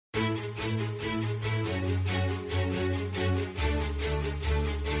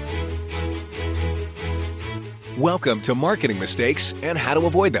Welcome to Marketing Mistakes and How to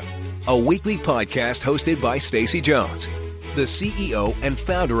Avoid Them, a weekly podcast hosted by Stacey Jones, the CEO and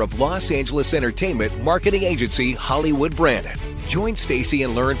founder of Los Angeles entertainment marketing agency Hollywood Branded. Join Stacey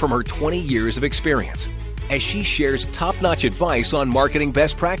and learn from her 20 years of experience as she shares top-notch advice on marketing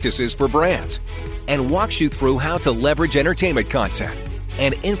best practices for brands and walks you through how to leverage entertainment content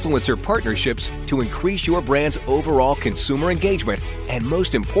and influencer partnerships to increase your brand's overall consumer engagement and,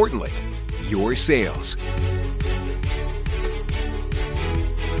 most importantly, your sales.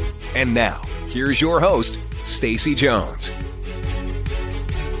 And now, here's your host, Stacey Jones.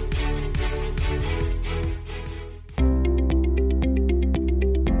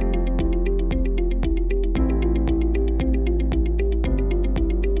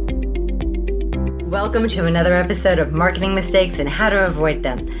 Welcome to another episode of Marketing Mistakes and How to Avoid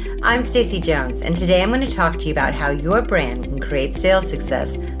Them. I'm Stacey Jones, and today I'm going to talk to you about how your brand can create sales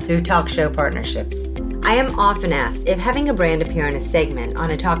success through talk show partnerships. I am often asked if having a brand appear in a segment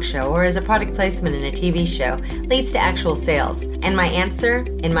on a talk show or as a product placement in a TV show leads to actual sales. And my answer,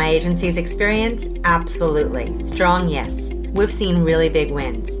 in my agency's experience, absolutely. Strong yes. We've seen really big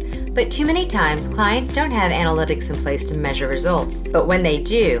wins. But too many times, clients don't have analytics in place to measure results. But when they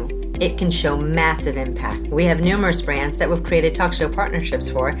do, it can show massive impact. We have numerous brands that we've created talk show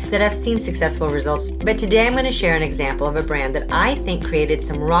partnerships for that have seen successful results. But today I'm going to share an example of a brand that I think created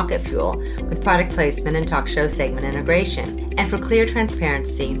some rocket fuel with product placement and talk show segment integration. And for clear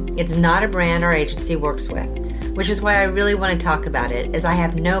transparency, it's not a brand our agency works with, which is why I really want to talk about it, as I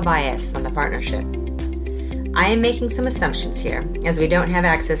have no bias on the partnership. I am making some assumptions here, as we don't have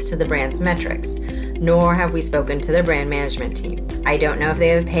access to the brand's metrics, nor have we spoken to their brand management team. I don't know if they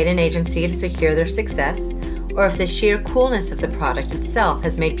have paid an agency to secure their success, or if the sheer coolness of the product itself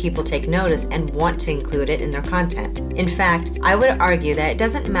has made people take notice and want to include it in their content. In fact, I would argue that it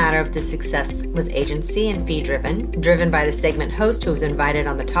doesn't matter if the success was agency and driven by the segment host who was invited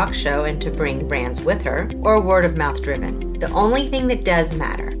on the talk show and to bring brands with her, or word of mouth driven. The only thing that does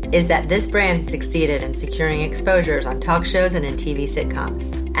matter is that this brand has succeeded in securing exposures on talk shows and in TV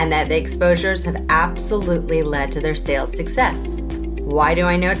sitcoms, and that the exposures have absolutely led to their sales success. Why do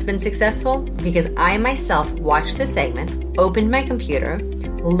I know it's been successful? Because I myself watched the segment, opened my computer,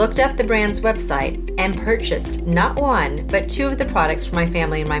 looked up the brand's website, and purchased not one, but two of the products for my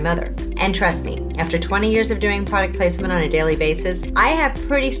family and my mother. And trust me, after 20 years of doing product placement on a daily basis, I have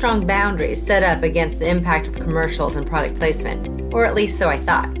pretty strong boundaries set up against the impact of commercials and product placement. Or at least so I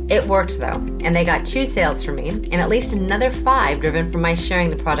thought. It worked though, and they got 2 sales from me, and at least another 5 driven from my sharing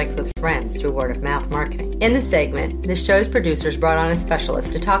the product with friends through word of mouth marketing. In the segment, the show's producers brought on a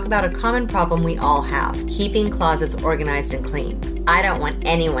specialist to talk about a common problem we all have: keeping closets organized and clean. I don't want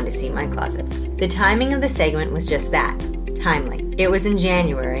anyone to see my closets. The timing of the segment was just that. Timely. It was in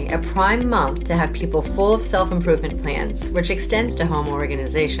January, a prime month to have people full of self-improvement plans, which extends to home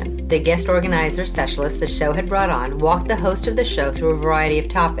organization. The guest organizer specialist the show had brought on walked the host of the show through a variety of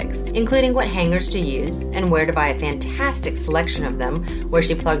topics, including what hangers to use and where to buy a fantastic selection of them, where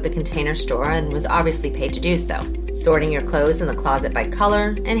she plugged the Container Store and was obviously paid to do so. Sorting your clothes in the closet by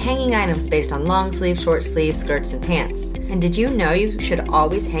color, and hanging items based on long sleeve, short sleeve, skirts, and pants. And did you know you should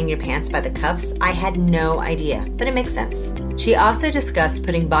always hang your pants by the cuffs? I had no idea, but it makes sense. She also discussed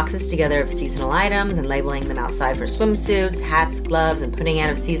putting boxes together of seasonal items and labeling them outside for swimsuits, hats, gloves, and putting out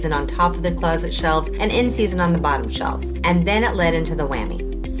of season on top of the closet shelves and in season on the bottom shelves. And then it led into the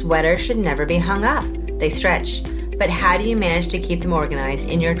whammy. Sweaters should never be hung up. They stretch. But how do you manage to keep them organized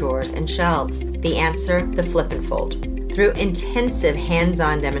in your drawers and shelves? The answer, the flip and fold. Through intensive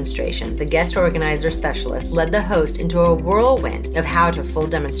hands-on demonstration, the guest organizer specialist led the host into a whirlwind of how to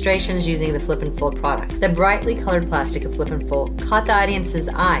fold demonstrations using the flip and fold product. The brightly colored plastic of flip and fold caught the audience's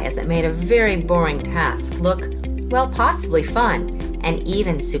eye as it made a very boring task look, well, possibly fun, and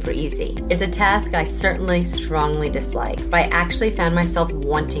even super easy. Is a task I certainly strongly dislike, but I actually found myself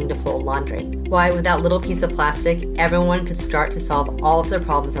wanting to fold laundry. Why, with that little piece of plastic, everyone could start to solve all of their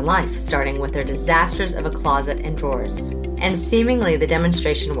problems in life, starting with their disasters of a closet and drawers. And seemingly the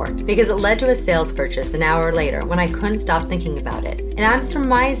demonstration worked, because it led to a sales purchase an hour later when I couldn't stop thinking about it. And I'm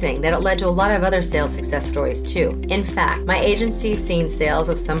surmising that it led to a lot of other sales success stories too. In fact, my agency's seen sales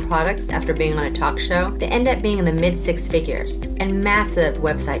of some products after being on a talk show that end up being in the mid-6 figures, and massive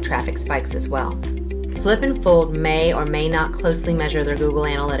website traffic spikes as well. Flip and Fold may or may not closely measure their Google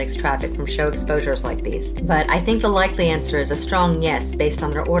Analytics traffic from show exposures like these, but I think the likely answer is a strong yes based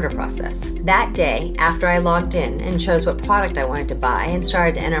on their order process. That day, after I logged in and chose what product I wanted to buy and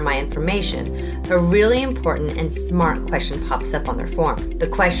started to enter my information, a really important and smart question pops up on their form. The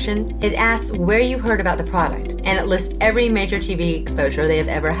question, it asks where you heard about the product, and it lists every major TV exposure they have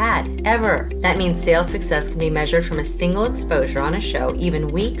ever had, ever. That means sales success can be measured from a single exposure on a show even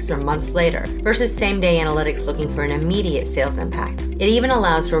weeks or months later, versus same-day analytics looking for an immediate sales impact. It even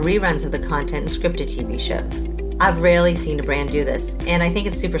allows for reruns of the content in scripted TV shows. I've rarely seen a brand do this, and I think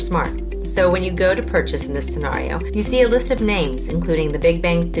it's super smart. So when you go to purchase in this scenario, you see a list of names, including The Big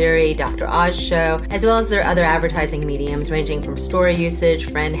Bang Theory, Dr. Oz Show, as well as their other advertising mediums ranging from story usage,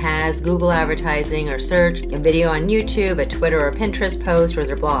 friend has, Google advertising or search, a video on YouTube, a Twitter or Pinterest post, or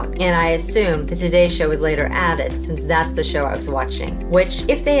their blog. And I assume the Today Show was later added, since that's the show I was watching, which,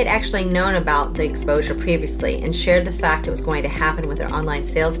 if they had actually known about the exposure previously and shared the fact it was going to happen with their online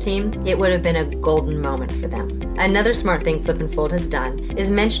sales team, it would have been a golden moment for them. Another smart thing Flip and Fold has done is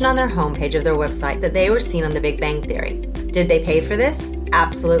mention on their homepage of their website that they were seen on The Big Bang Theory. Did they pay for this?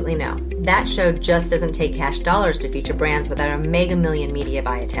 Absolutely no. That show just doesn't take cash dollars to feature brands without a mega million media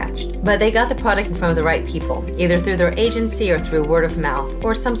buy attached. But they got the product in front of the right people, either through their agency or through word of mouth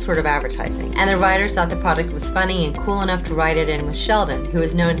or some sort of advertising. And the writers thought the product was funny and cool enough to write it in with Sheldon, who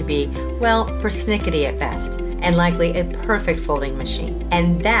is known to be, well, persnickety at best, and likely a perfect folding machine.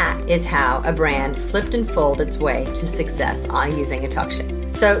 And that is how a brand flipped and folded its way to success on using a talk show.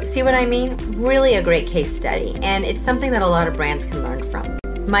 So see what I mean? Really a great case study, and it's something that a lot of brands can learn from.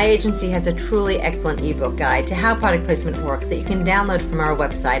 My agency has a truly excellent ebook guide to how product placement works that you can download from our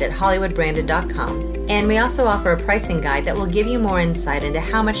website at hollywoodbranded.com. And we also offer a pricing guide that will give you more insight into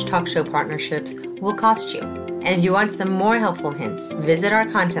how much talk show partnerships will cost you. And if you want some more helpful hints, visit our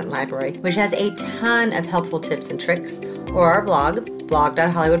content library, which has a ton of helpful tips and tricks, or our blog,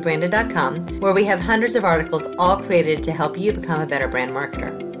 blog.hollywoodbranded.com, where we have hundreds of articles all created to help you become a better brand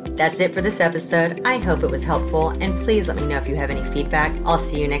marketer. That's it for this episode. I hope it was helpful, and please let me know if you have any feedback. I'll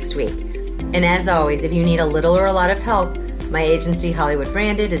see you next week. And as always, if you need a little or a lot of help, my agency, Hollywood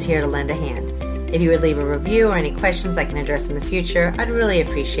Branded, is here to lend a hand. If you would leave a review or any questions I can address in the future, I'd really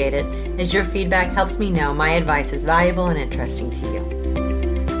appreciate it, as your feedback helps me know my advice is valuable and interesting to you.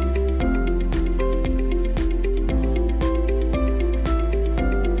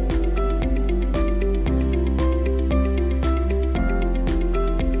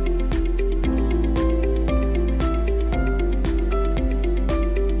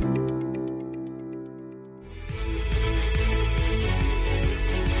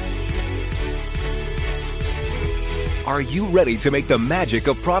 Are you ready to make the magic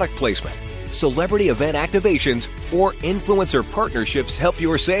of product placement, celebrity event activations, or influencer partnerships help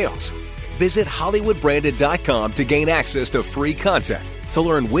your sales? Visit hollywoodbranded.com to gain access to free content to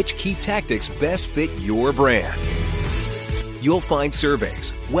learn which key tactics best fit your brand. You'll find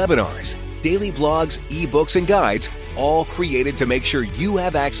surveys, webinars, daily blogs, ebooks, and guides, all created to make sure you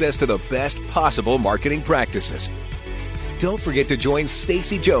have access to the best possible marketing practices. Don't forget to join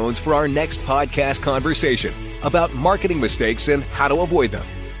Stacey Jones for our next podcast conversation about marketing mistakes and how to avoid them.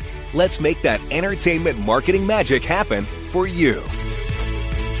 Let's make that entertainment marketing magic happen for you.